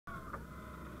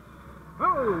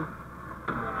Whoa!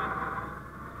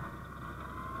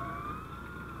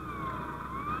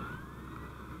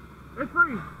 It's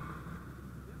free!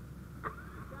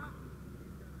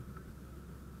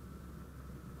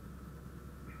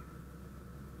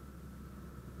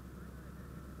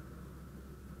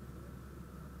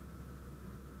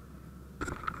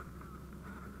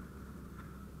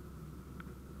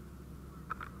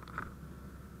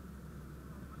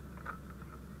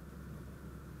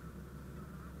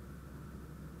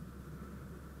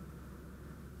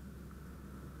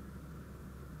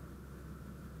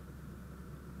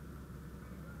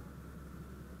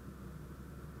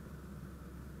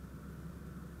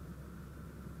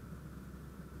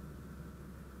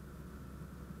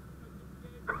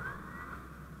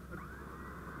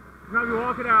 Now you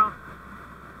walk it out.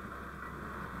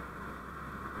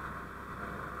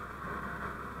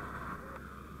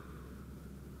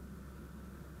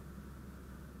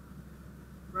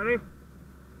 Ready?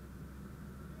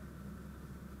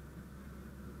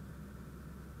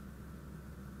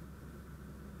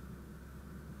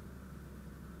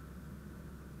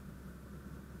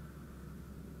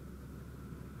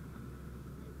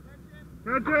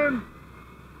 Attention!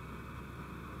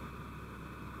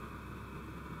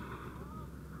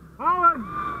 Holland!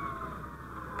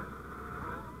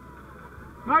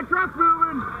 My truck's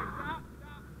moving! Stop,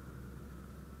 stop.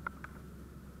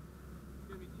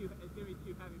 It's gonna be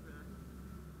too heavy for that.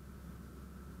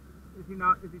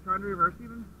 Is he trying to reverse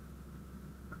even?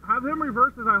 Have him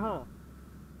reverse as I haul.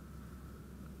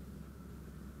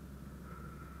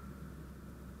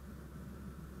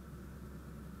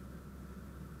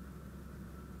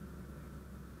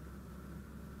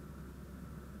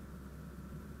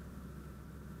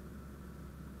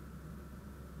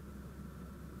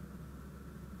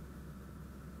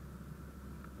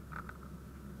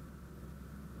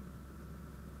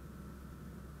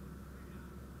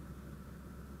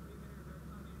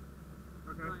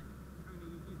 Okay. I'm gonna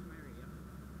use my radio.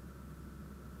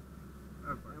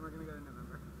 Okay. And we're gonna go to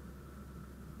November.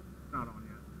 It's not on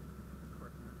yet. Of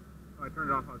course not. Oh, I turned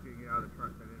it off while I was getting it out of the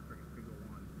truck. I didn't freaking single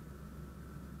one.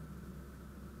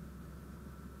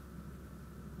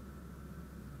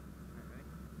 Alright, ready?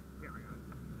 Yeah, I got it.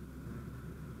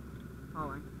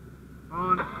 Hauling.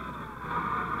 On.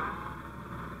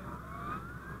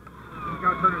 He's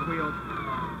got to turn his wheels.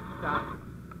 Stop.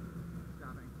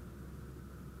 Stopping.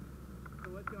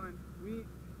 So what's going?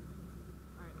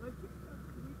 Alright, let's get some.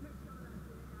 Can we take some of that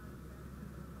thing out of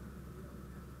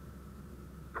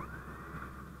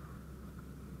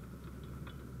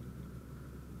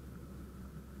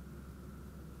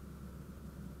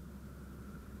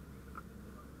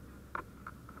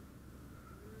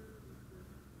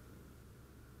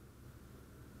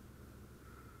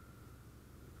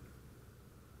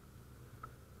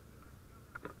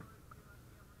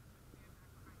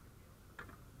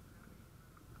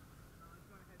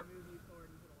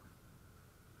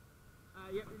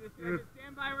Yep, you're just gonna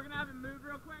stand by. We're gonna have him move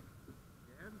real quick.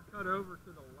 Yeah, have him cut over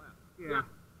to the left. Yeah.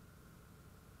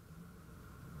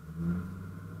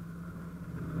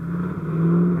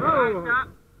 Alright, stop.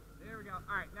 There we go.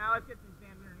 Alright, now let's get some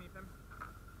sand underneath him.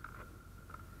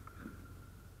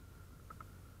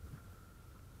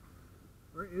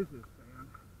 Where is this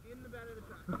sand? In the bed of the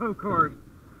truck. Of course.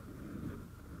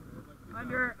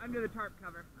 Under the tarp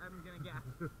cover. I'm gonna guess.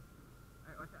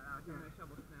 Alright, watch out, Alex. I'm gonna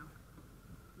shovel snow.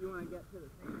 You wanna get to the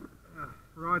sand?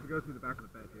 We're going to have to go through the back of the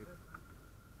bed, dude.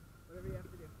 Whatever you have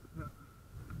to do. Yeah.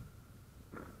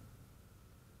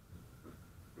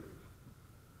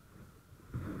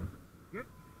 Get.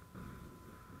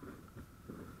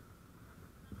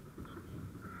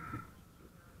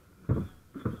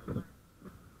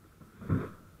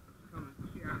 Come on.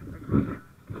 Yeah.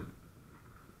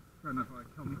 Try not to like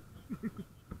kill me.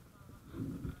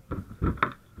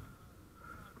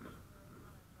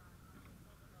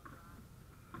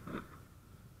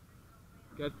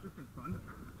 Guys, this is fun.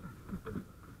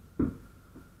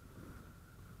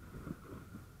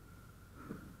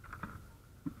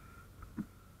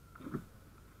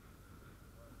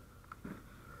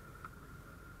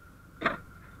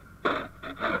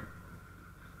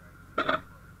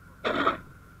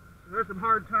 There's some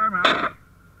hard time out.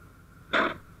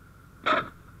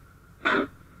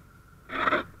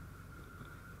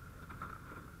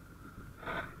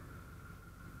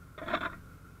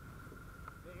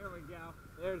 There we go.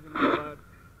 There's another load.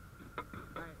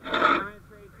 Alright, I'm going to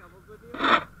trade shovels with you.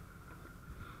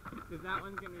 Because that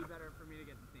one's going to be better for me to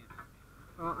get the sand.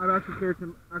 I've actually carried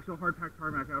some actual hard packed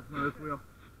tarmac out from this wheel.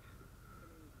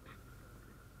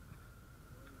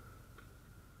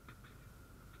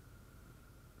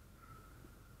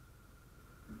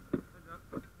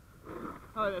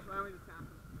 Oh, that's why don't we just pass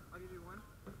them? I'll give you one.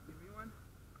 Give me one.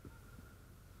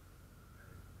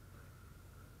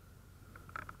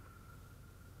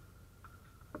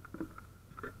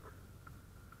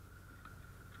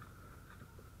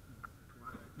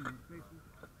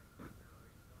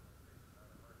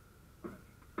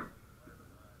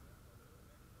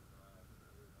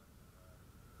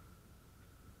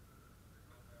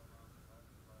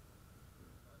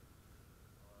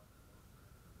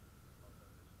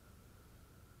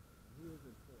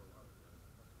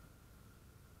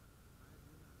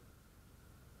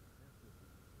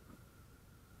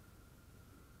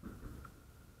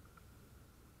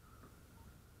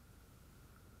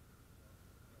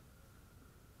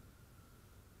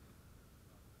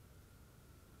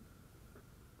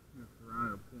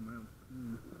 Around to pull my own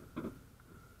spoon.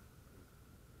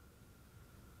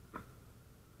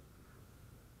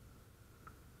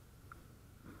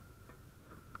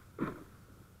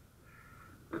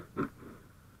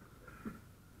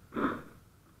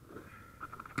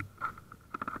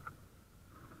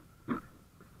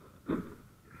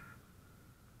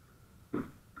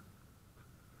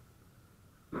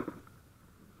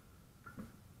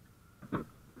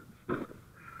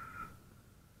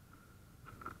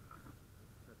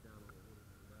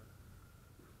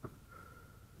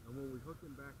 When we hook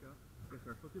him back up, Yes,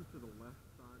 sir. hook him to the left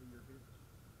side of your hitch.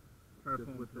 Try to Just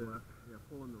pull with to the left. Yeah,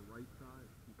 pull on the right side.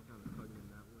 Keep kind of tugging him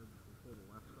that way. And pull the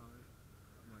left side.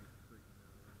 It might straighten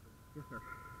that a little bit. Yes, sir.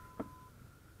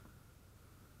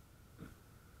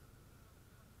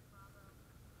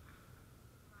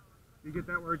 You get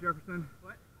that word, Jefferson?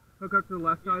 What? Hook up to the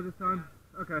left side this time?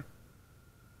 Okay.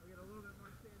 We'll get a little bit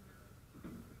more sand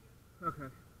now. Okay.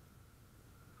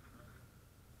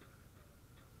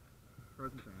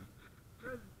 Frozen sand.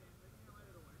 Frozen sand, but you know what,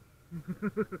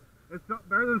 it'll work. It's not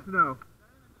better than snow.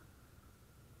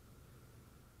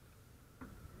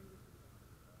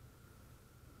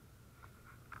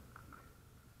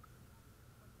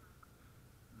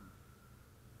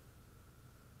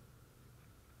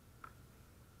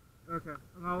 Okay,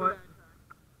 I'm gonna let.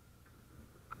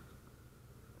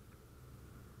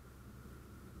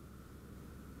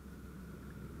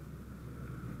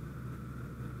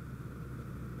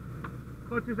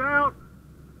 Clutch is out.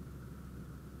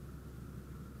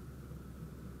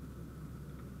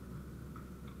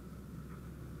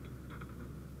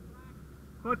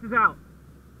 Clutch is out.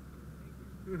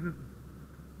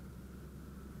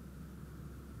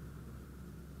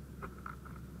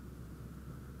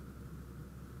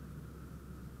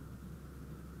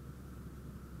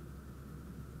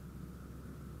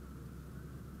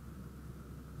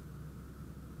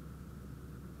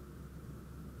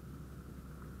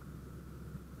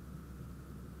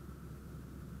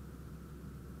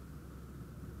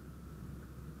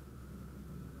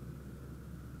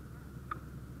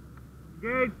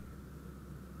 Engage.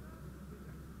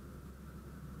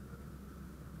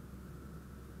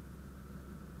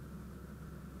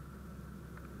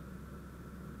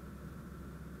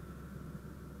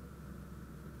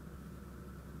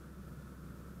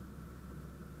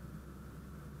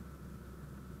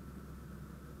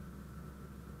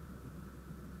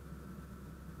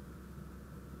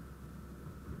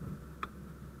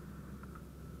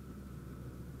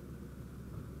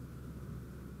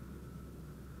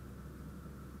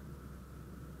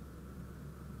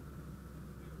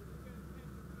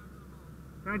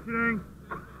 Tensioning.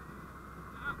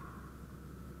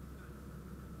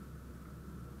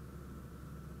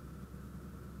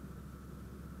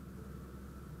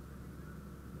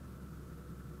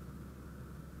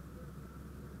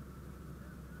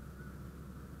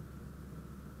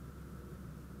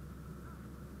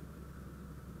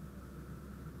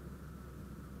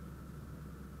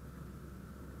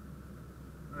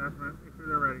 That's right. Make sure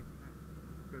they're ready.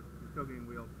 Because you're still getting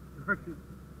wheeled. Directions.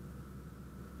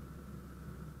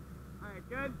 Alright,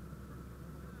 good?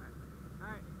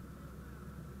 Alright.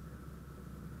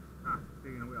 Ah,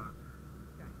 taking a wheel out.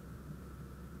 Okay.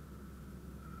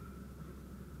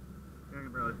 Yeah, I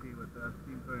can barely see with the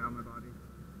steam filling on my body.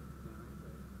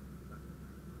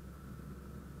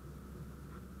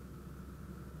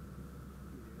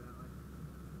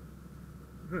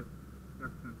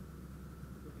 Jefferson.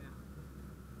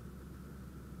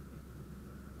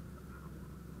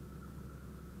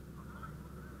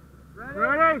 Ready?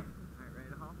 Ready? Alright, ready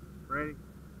to haul? Ready.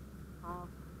 Haul.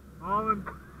 Hauling.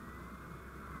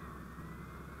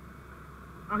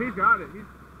 Oh, he's got it. He's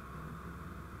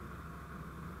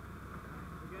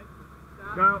We good?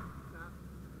 Stop. go. Stop.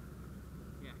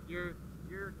 Yeah, your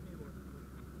cable.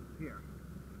 Here.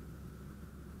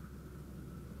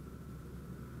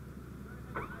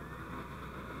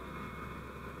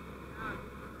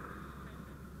 Stop.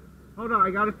 Hold on,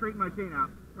 I gotta straighten my chain out.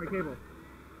 My cable.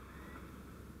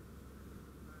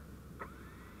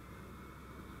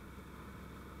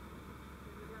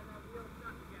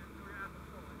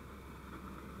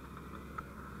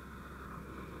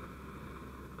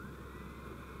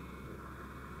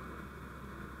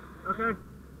 Okay.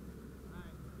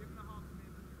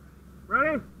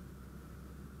 Ready?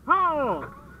 Haul!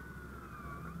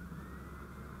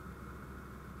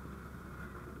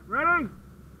 Ready?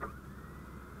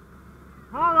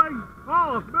 Hauling!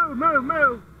 Haul! Move, move,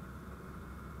 move!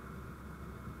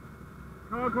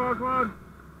 Come on, come on, come on!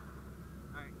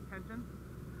 Alright, tension.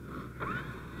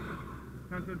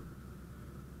 Tension.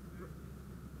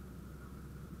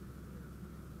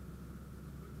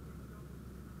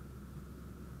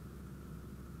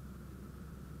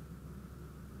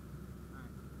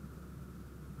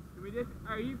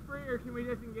 Are you free or can we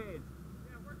disengage? Yeah,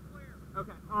 we're clear.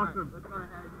 Okay. Awesome. Right, let's go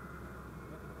ahead.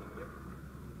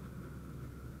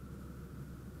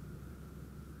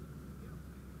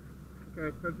 Okay,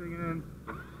 tensioning it in.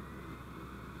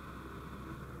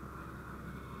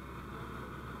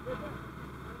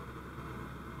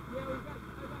 Yeah, I got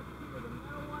two, the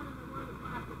metal one and then one of the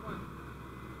plastic ones.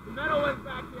 The metal one's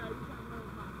back here, I just have one of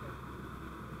the plastic.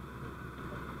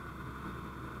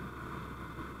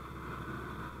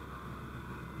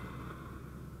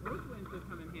 Those wins have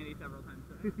come in handy several times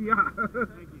today. Yeah.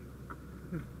 Thank you.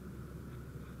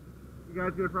 You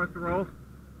guys good for us to roll?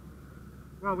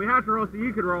 Well, we have to roll so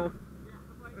you could roll.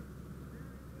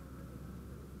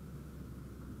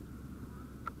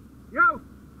 Yo! I'm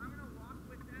gonna walk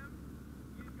with them.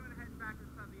 You just go ahead and back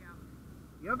inside the alley.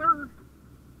 The other.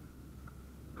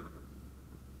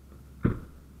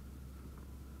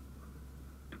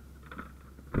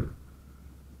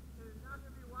 It's not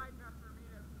gonna be wide enough for me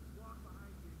to walk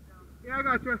behind you. So. Yeah, I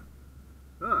got you.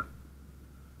 Ugh.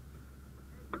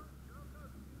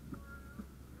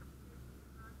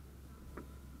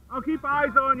 I'll keep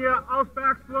eyes on you. I'll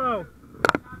back slow. Not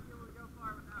be able to go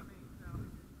far without me, so.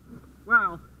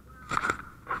 Wow.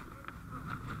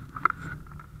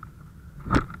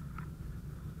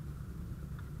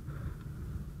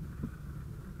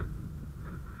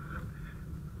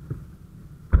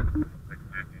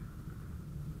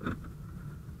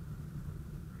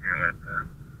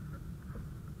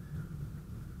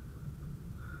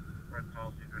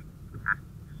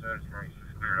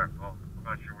 I'm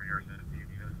not sure where yours is. Do you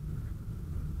need us?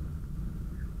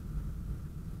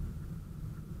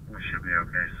 We should be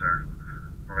okay, sir.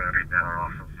 We're going to be down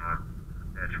off of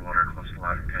Edgewater, close to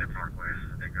Loudon County Parkway, so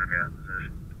they're going to be out of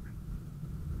position.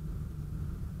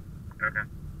 Okay.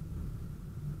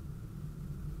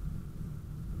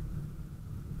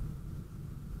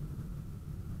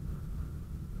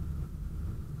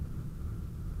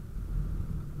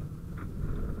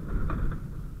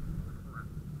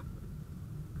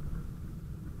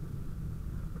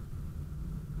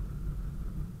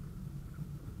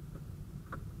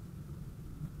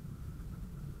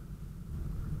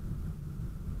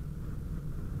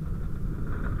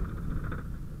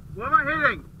 What am I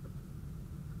hitting?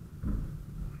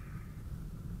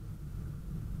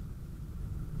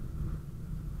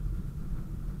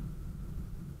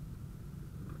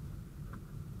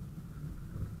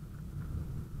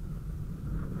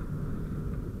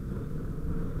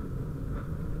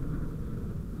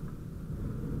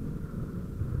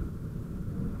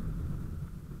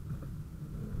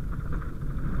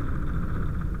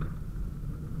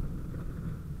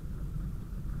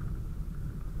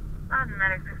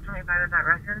 Medic 625, is that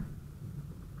Russian?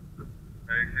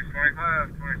 Medic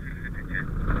 625,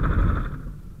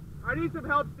 2652. I need some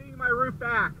help seeing my roof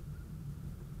back.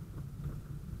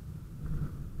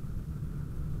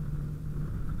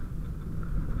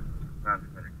 That's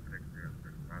Medic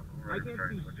 6065. I can't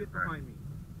see shit behind me.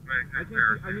 Medic I need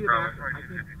a 605, back.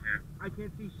 2252. I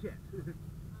can't see shit.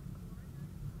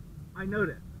 I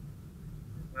noticed.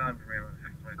 Well, I'm from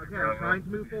 622. Okay, I'm trying to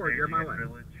move forward. You're my way.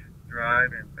 Village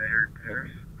Drive and Bayard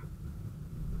Terrace.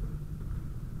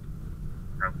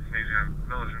 Village and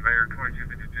Bayard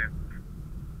 2252.